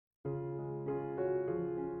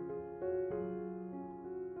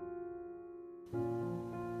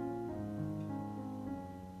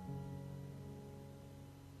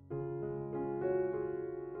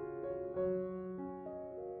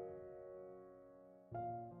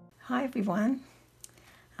Hi everyone,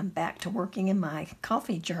 I'm back to working in my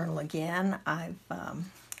coffee journal again. I've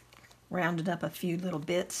rounded up a few little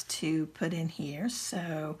bits to put in here,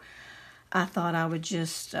 so I thought I would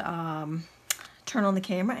just turn on the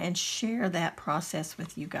camera and share that process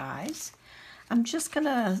with you guys. I'm just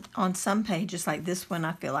gonna, on some pages like this one,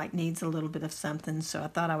 I feel like needs a little bit of something, so I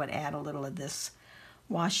thought I would add a little of this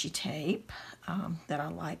washi tape that I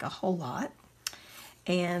like a whole lot.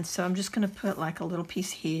 And so I'm just going to put like a little piece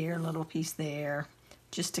here, a little piece there,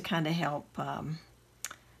 just to kind of help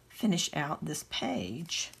finish out this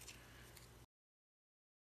page.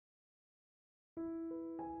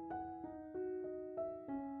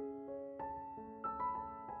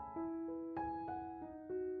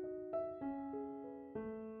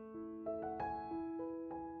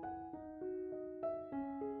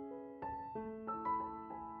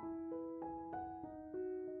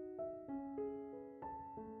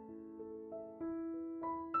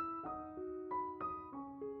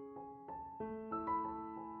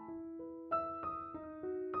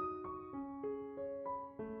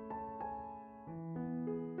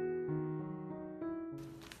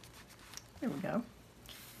 There we go.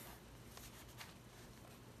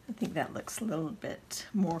 I think that looks a little bit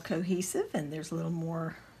more cohesive and there's a little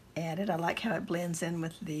more added. I like how it blends in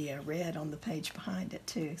with the red on the page behind it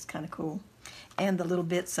too. It's kind of cool. And the little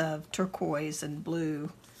bits of turquoise and blue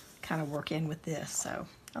kind of work in with this, so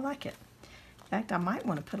I like it. In fact, I might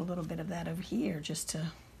want to put a little bit of that over here just to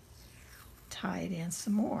tie it in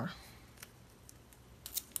some more.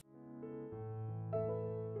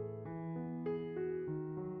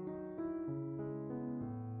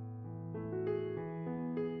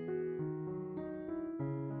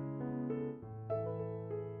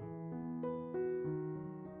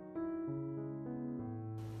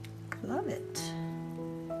 Love it.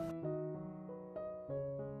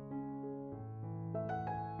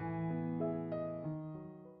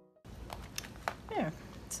 There.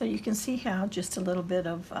 So you can see how just a little bit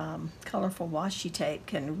of colorful washi tape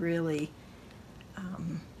can really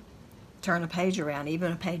turn a page around.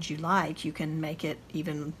 Even a page you like, you can make it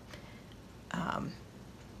even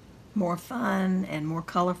more fun and more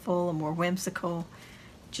colorful and more whimsical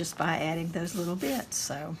just by adding those little bits.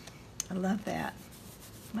 So I love that.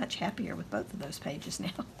 Much happier with both of those pages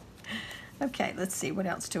now. Okay, let's see, what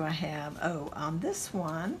else do I have? Oh, on this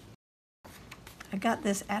one, I got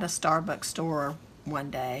this at a Starbucks store one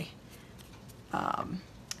day.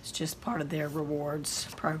 It's just part of their rewards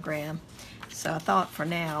program. So I thought for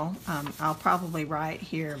now, I'll probably write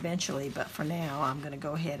here eventually, but for now I'm going to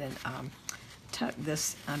go ahead and tuck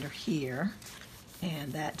this under here,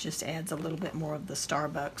 and that just adds a little bit more of the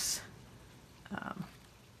Starbucks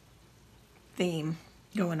theme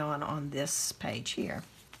going on this page here.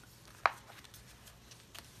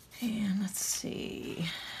 And let's see,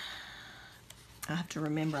 I have to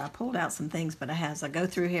remember, I pulled out some things, but as I go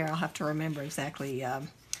through here I'll have to remember exactly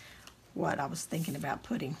what I was thinking about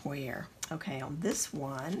putting where. Okay, on this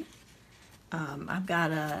one I've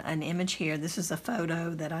got an image here. This is a photo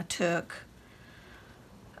that I took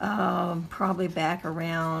probably back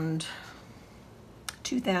around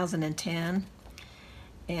 2010.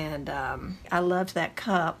 And I loved that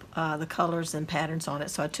cup, the colors and patterns on it,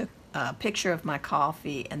 so I took a picture of my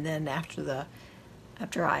coffee, and then after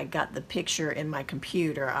I got the picture in my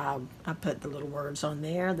computer, I put the little words on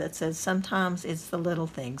there that says, sometimes it's the little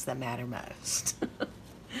things that matter most.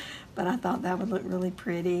 But I thought that would look really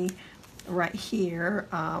pretty right here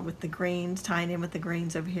with the greens, tying in with the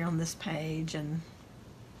greens over here on this page, and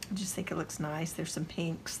I just think it looks nice. There's some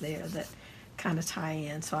pinks there that kind of tie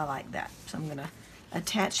in, so I like that. So I'm going to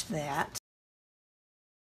attach that.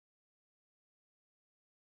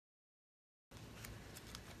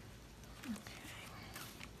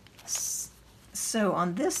 So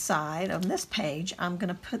on this side, on this page, I'm going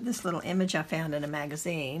to put this little image I found in a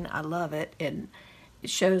magazine. I love it. It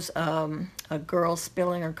shows a girl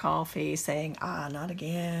spilling her coffee saying, "Ah, not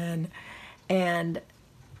again." And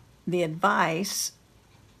the advice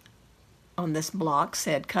on this block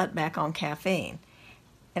said, cut back on caffeine.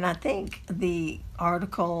 And I think the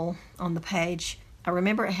article on the page, I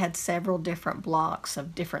remember it had several different blocks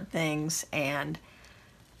of different things, and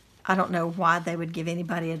I don't know why they would give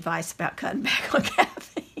anybody advice about cutting back on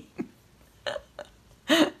caffeine.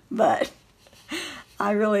 But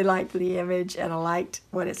I really liked the image and I liked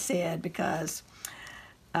what it said, because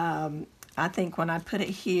I think when I put it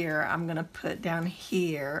here, I'm going to put down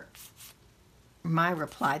here my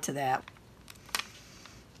reply to that.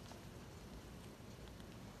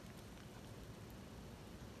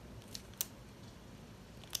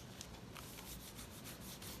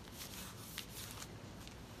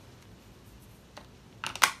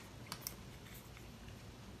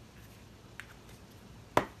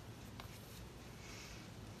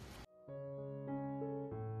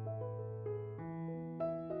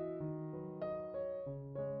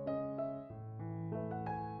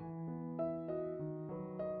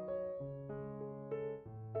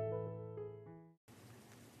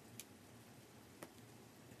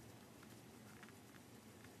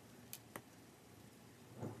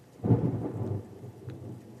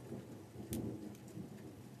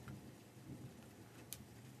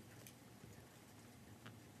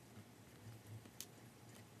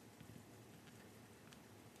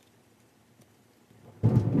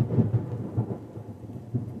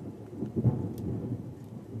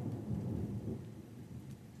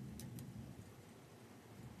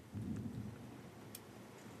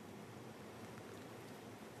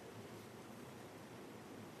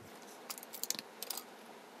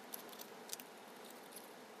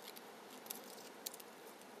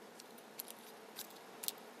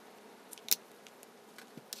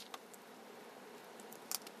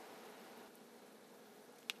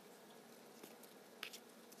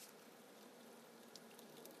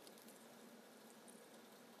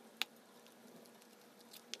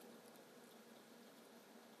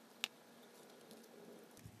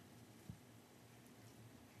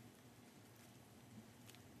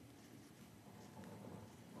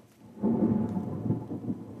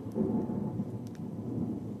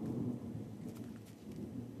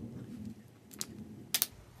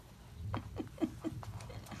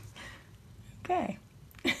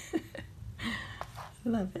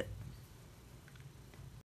 Love it.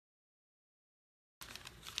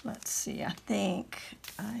 Let's see, I think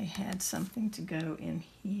I had something to go in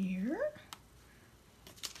here.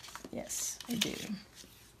 Yes, I do.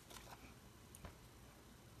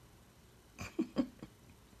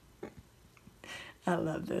 I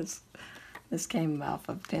love this. This came off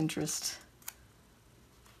of Pinterest.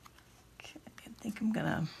 Okay, I think I'm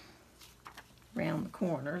gonna round the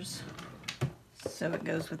corners so it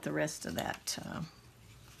goes with the rest of that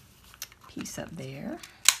piece up there.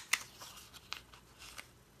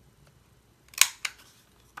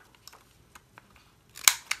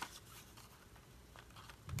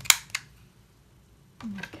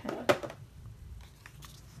 Okay, there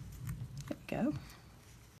we go.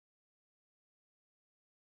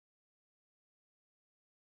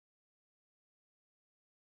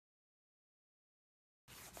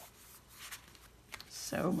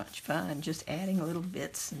 So much fun just adding little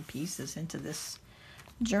bits and pieces into this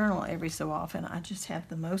journal every so often. I just have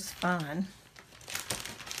the most fun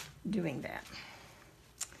doing that.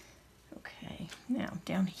 Okay, now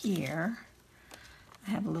down here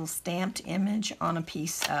I have a little stamped image on a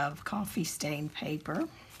piece of coffee stained paper,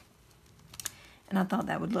 and I thought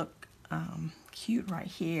that would look cute right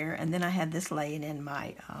here. And then I had this laying in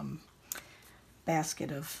my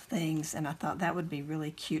basket of things, and I thought that would be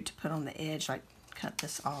really cute to put on the edge, like cut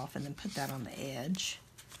this off and then put that on the edge.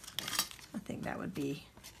 I think that would be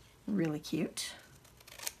really cute.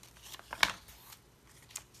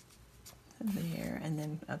 There, and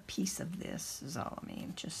then a piece of this is all I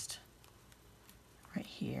mean, just right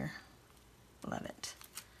here. Love it.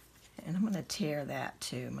 And I'm going to tear that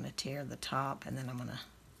too. I'm going to tear the top, and then I'm going to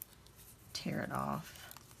tear it off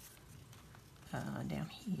down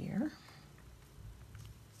here.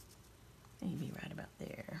 Maybe right about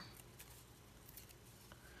there.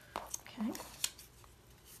 Okay.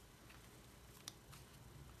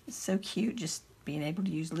 It's so cute just being able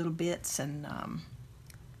to use little bits, and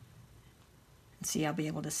see, I'll be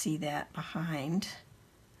able to see that behind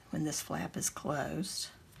when this flap is closed.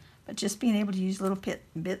 But just being able to use little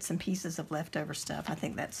bits and pieces of leftover stuff, I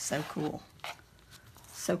think that's so cool.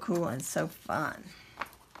 So cool and so fun.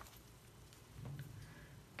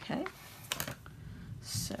 Okay,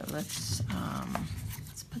 so let's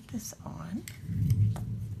put this on.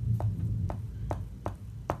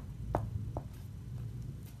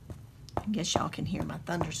 I guess y'all can hear my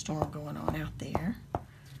thunderstorm going on out there.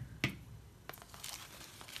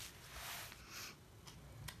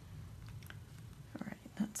 All right,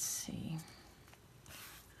 let's see.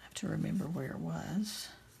 I have to remember where it was.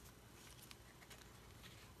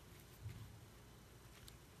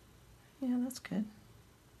 Yeah, that's good.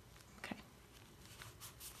 Okay.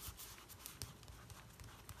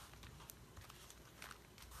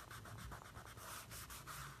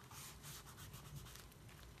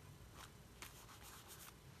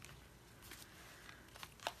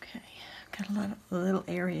 Okay, got a little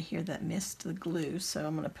area here that missed the glue, so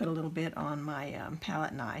I'm going to put a little bit on my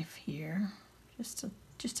palette knife here, just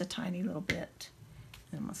a tiny little bit.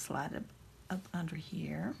 And I'm going to slide it up under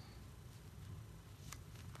here.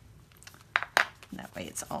 That way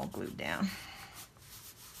it's all glued down.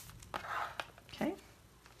 Okay.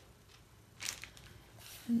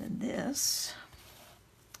 And then this,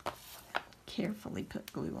 carefully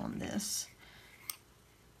put glue on this.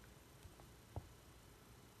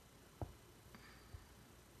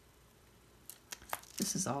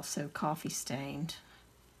 This is also coffee stained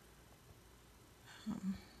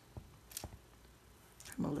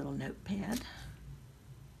from a little notepad.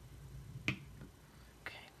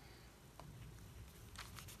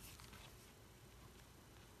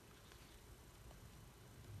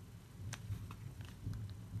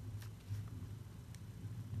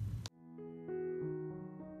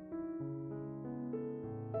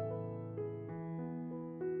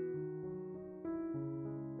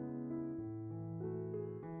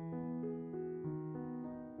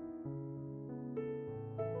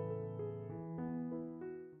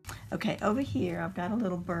 Okay, over here I've got a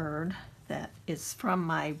little bird that is from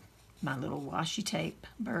my little washi tape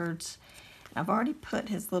birds. I've already put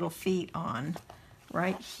his little feet on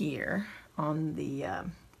right here on the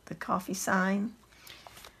coffee sign.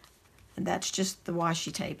 And that's just the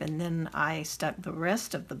washi tape. And then I stuck the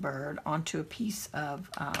rest of the bird onto a piece of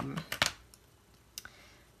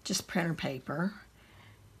just printer paper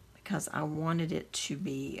because I wanted it to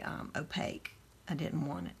be opaque. I didn't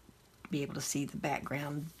want it to be able to see the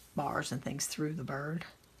background bars and things through the bird.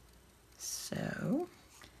 So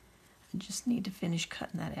I just need to finish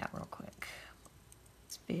cutting that out real quick.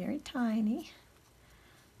 It's very tiny.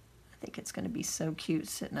 I think it's going to be so cute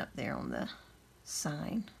sitting up there on the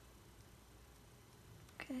sign.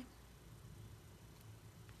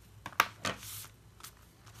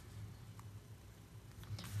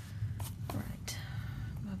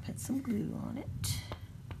 some glue on it.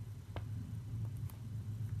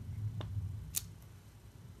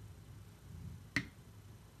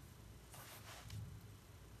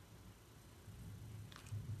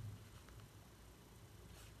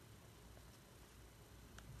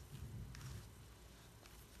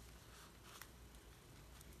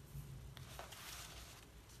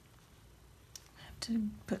 To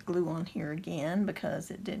put glue on here again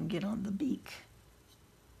because it didn't get on the beak.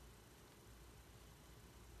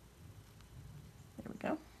 There we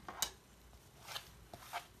go.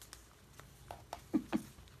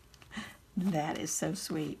 That is so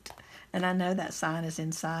sweet. And I know that sign is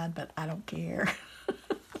inside, but I don't care.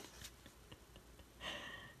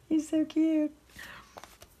 He's so cute.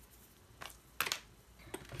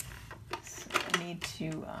 So I need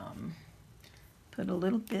to put a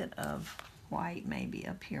little bit of white maybe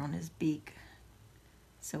up here on his beak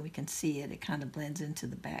so we can see it. It kind of blends into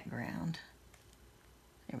the background.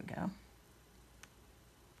 There we go.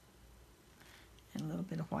 And a little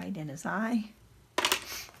bit of white in his eye.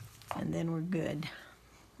 And then we're good.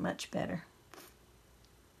 Much better.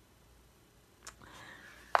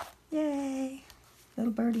 Yay!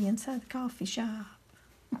 Little birdie inside the coffee shop.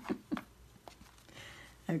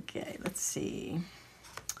 Okay, let's see.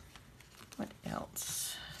 What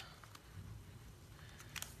else?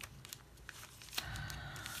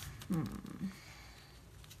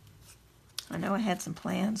 I know I had some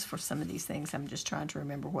plans for some of these things. I'm just trying to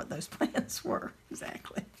remember what those plans were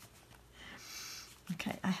exactly.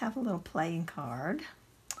 Okay, I have a little playing card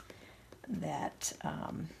that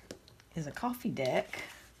is a coffee deck.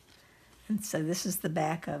 And so this is the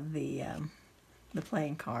back of the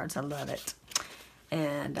playing cards. I love it.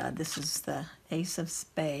 And this is the Ace of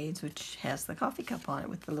Spades, which has the coffee cup on it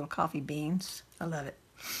with the little coffee beans. I love it.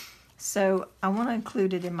 So I want to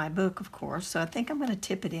include it in my book, of course. So I think I'm going to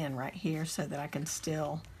tip it in right here so that I can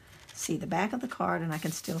still see the back of the card and I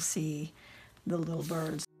can still see the little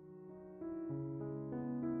birds.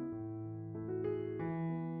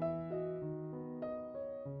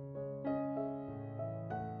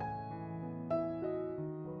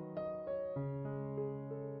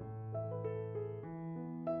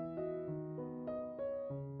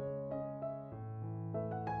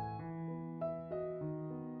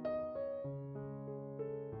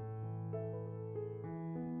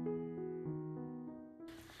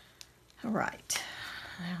 All right,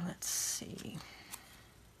 now let's see.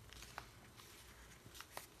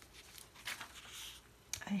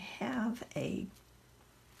 I have a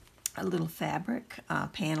little fabric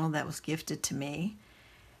panel that was gifted to me,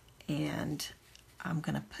 and I'm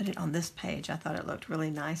going to put it on this page. I thought it looked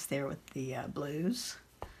really nice there with the blues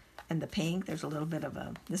and the pink. There's a little bit of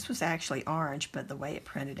a, this was actually orange, but the way it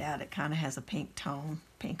printed out, it kind of has a pink tone,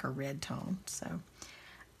 pink or red tone. So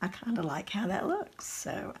I kind of like how that looks.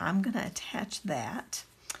 So I'm going to attach that.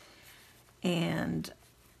 And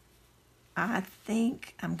I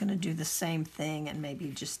think I'm going to do the same thing and maybe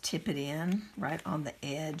just tip it in right on the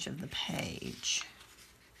edge of the page.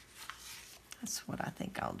 That's what I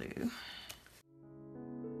think I'll do.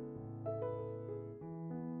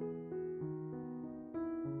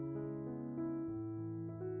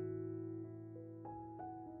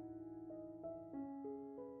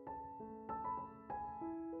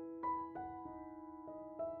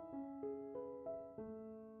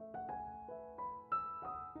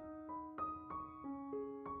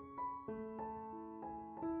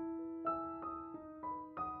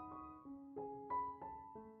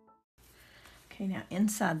 Okay, now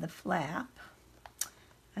inside the flap,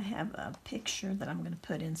 I have a picture that I'm going to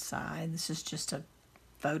put inside. This is just a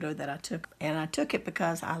photo that I took, and I took it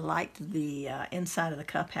because I liked the inside of the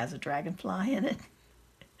cup has a dragonfly in it.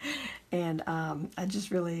 And I just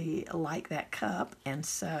really like that cup, and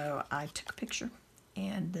so I took a picture.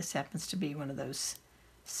 And this happens to be one of those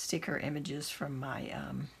sticker images from my,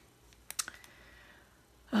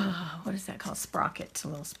 what is that called? Sprocket, a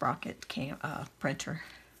little Sprocket printer.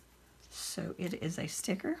 So it is a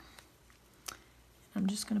sticker. I'm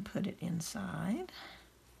just going to put it inside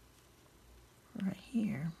right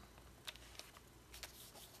here.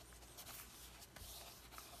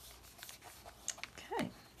 Okay.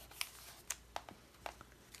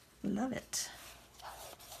 Love it.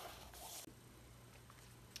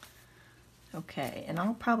 Okay, and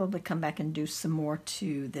I'll probably come back and do some more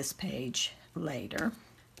to this page later.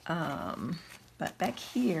 But back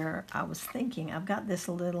here, I was thinking, I've got this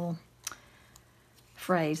little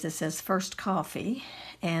phrase that says first coffee,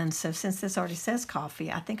 and so since this already says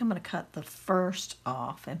coffee, I think I'm going to cut the first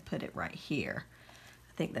off and put it right here.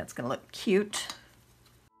 I think that's going to look cute.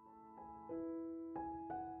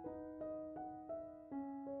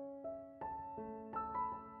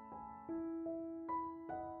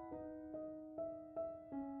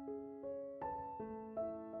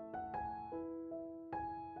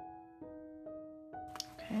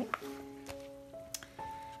 Okay.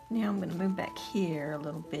 Now I'm going to move back here a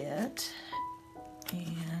little bit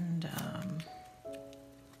and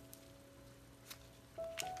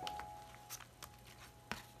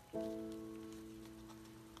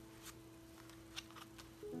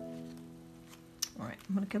all right,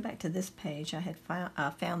 I'm going to go back to this page. I had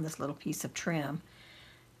found this little piece of trim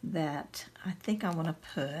that I think I want to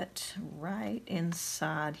put right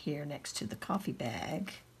inside here next to the coffee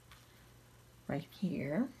bag, right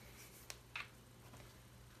here.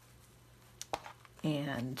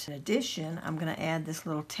 And in addition, I'm going to add this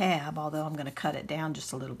little tab, although I'm going to cut it down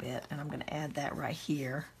just a little bit, and I'm going to add that right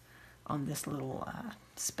here on this little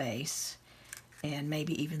space, and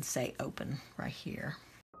maybe even say open right here.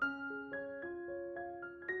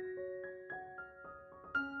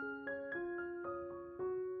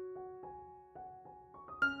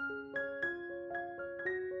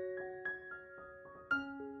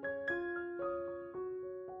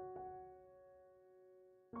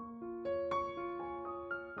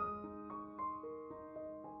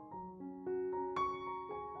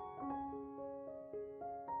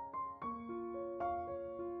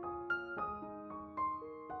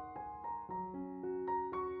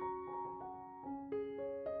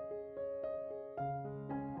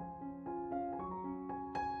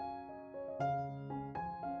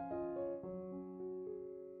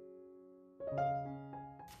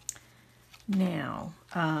 Now,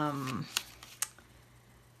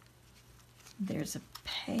 there's a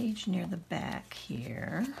page near the back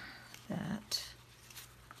here that,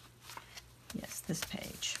 yes, this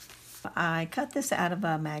page. I cut this out of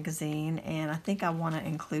a magazine, and I think I want to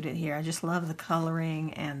include it here. I just love the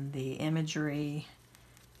coloring and the imagery.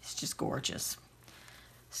 It's just gorgeous.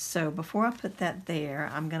 So before I put that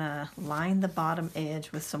there, I'm going to line the bottom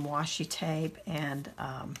edge with some washi tape, and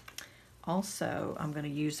also I'm going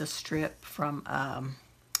to use a strip from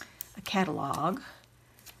a catalog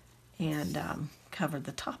and cover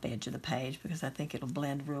the top edge of the page because I think it'll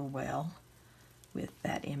blend real well with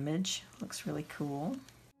that image. Looks really cool.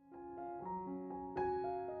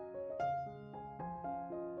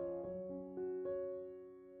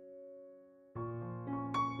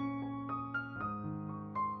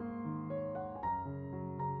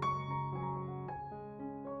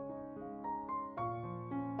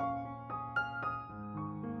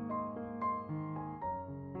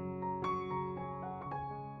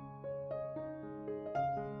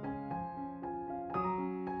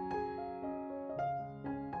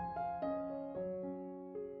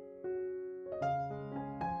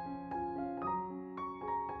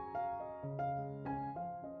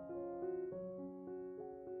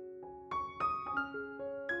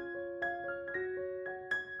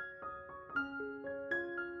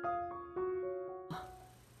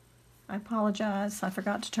 I apologize, I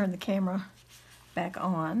forgot to turn the camera back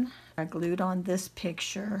on. I glued on this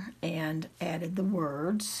picture and added the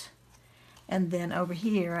words. And then over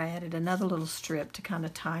here I added another little strip to kind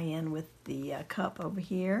of tie in with the cup over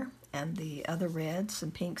here and the other reds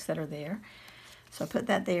and pinks that are there. So I put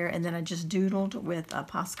that there, and then I just doodled with a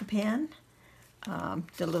Posca pen,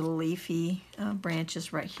 the little leafy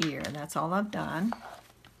branches right here, and that's all I've done.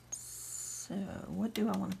 So what do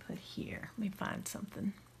I want to put here? Let me find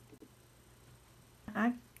something.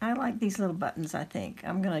 I like these little buttons, I think.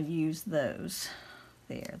 I'm going to use those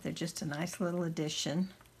there. They're just a nice little addition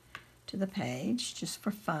to the page, just for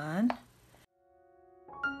fun.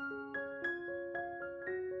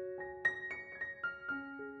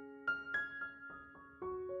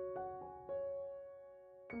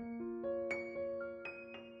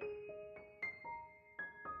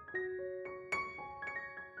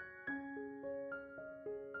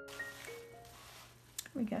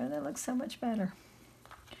 There we go. That looks so much better.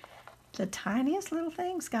 The tiniest little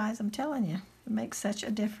things, guys, I'm telling you, it makes such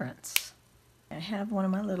a difference. I have one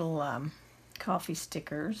of my little coffee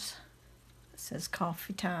stickers. It says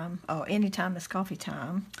coffee time. Oh, anytime is coffee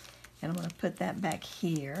time. And I'm going to put that back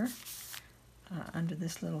here under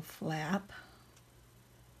this little flap.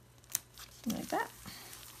 Like that.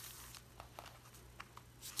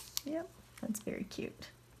 Yep, that's very cute.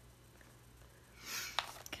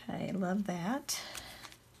 Okay, love that.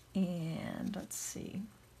 And let's see.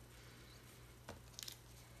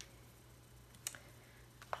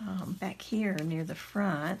 Back here near the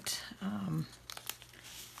front, I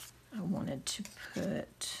wanted to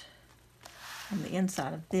put on the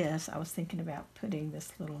inside of this, I was thinking about putting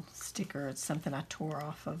this little sticker. It's something I tore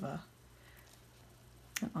off of an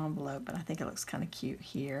envelope, but I think it looks kind of cute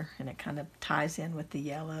here, and it kind of ties in with the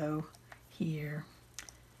yellow here.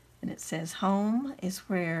 And it says, "Home is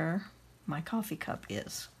where my coffee cup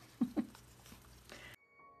is."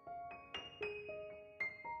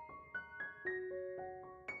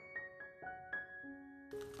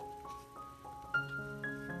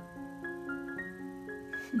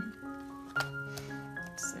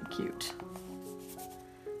 cute.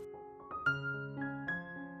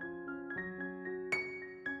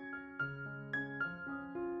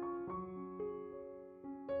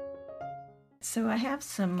 So I have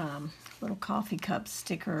some little coffee cup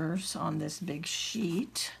stickers on this big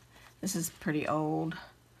sheet. This is pretty old,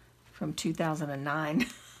 from 2009.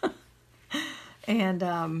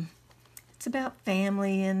 And it's about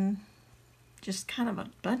family and just kind of a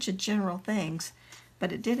bunch of general things.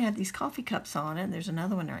 But it did have these coffee cups on it. There's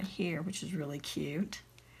another one right here, which is really cute.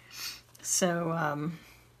 So I'm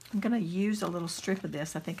going to use a little strip of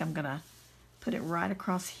this. I think I'm going to put it right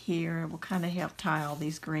across here. It will kind of help tie all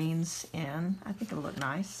these greens in. I think it'll look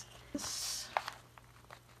nice. This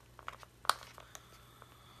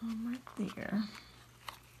right there.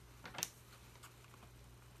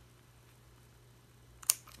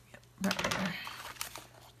 Yep, right there.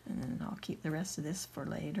 And then I'll keep the rest of this for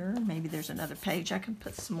later. Maybe there's another page I can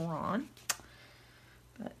put some more on.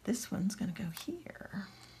 But this one's going to go here.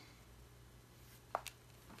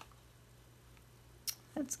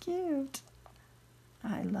 That's cute.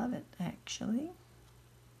 I love it, actually.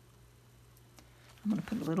 I'm going to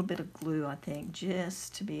put a little bit of glue, I think,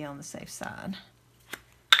 just to be on the safe side.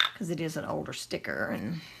 Because it is an older sticker,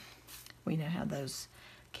 and we know how those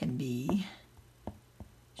can be.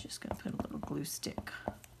 Just going to put a little glue stick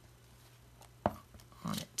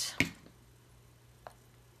on it.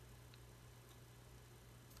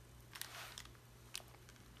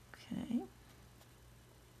 Okay.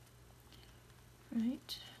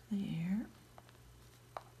 Right there.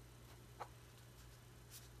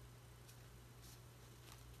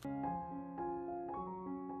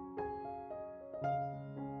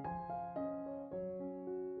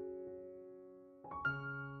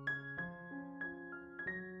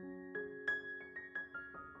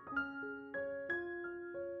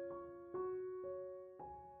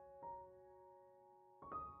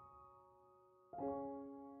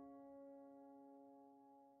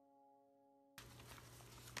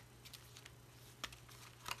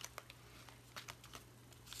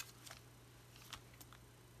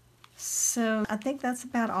 So I think that's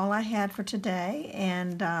about all I had for today,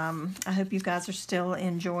 and I hope you guys are still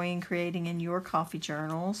enjoying creating in your coffee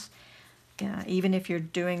journals. Even if you're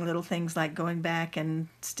doing little things like going back and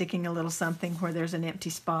sticking a little something where there's an empty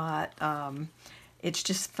spot, it's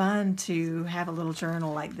just fun to have a little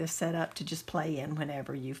journal like this set up to just play in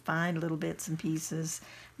whenever you find little bits and pieces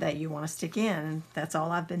that you want to stick in. That's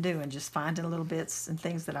all I've been doing, just finding little bits and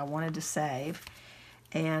things that I wanted to save.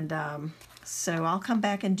 And so I'll come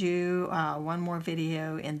back and do one more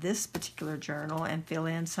video in this particular journal and fill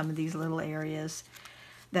in some of these little areas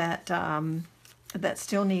that that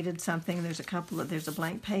still needed something. There's a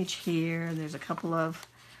blank page here. There's a couple of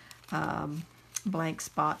blank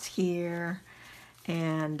spots here,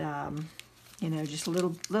 and you know, just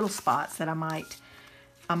little spots that I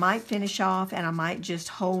might finish off, and I might just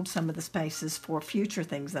hold some of the spaces for future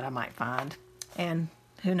things that I might find. And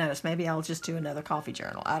who knows, maybe I'll just do another coffee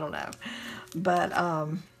journal. I don't know. But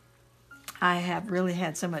I have really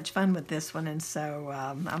had so much fun with this one, and so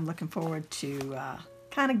I'm looking forward to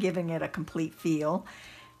kind of giving it a complete feel,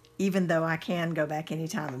 even though I can go back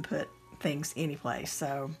anytime and put things anyplace.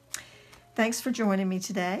 So thanks for joining me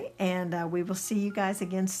today, and we will see you guys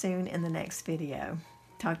again soon in the next video.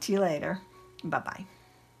 Talk to you later. Bye-bye.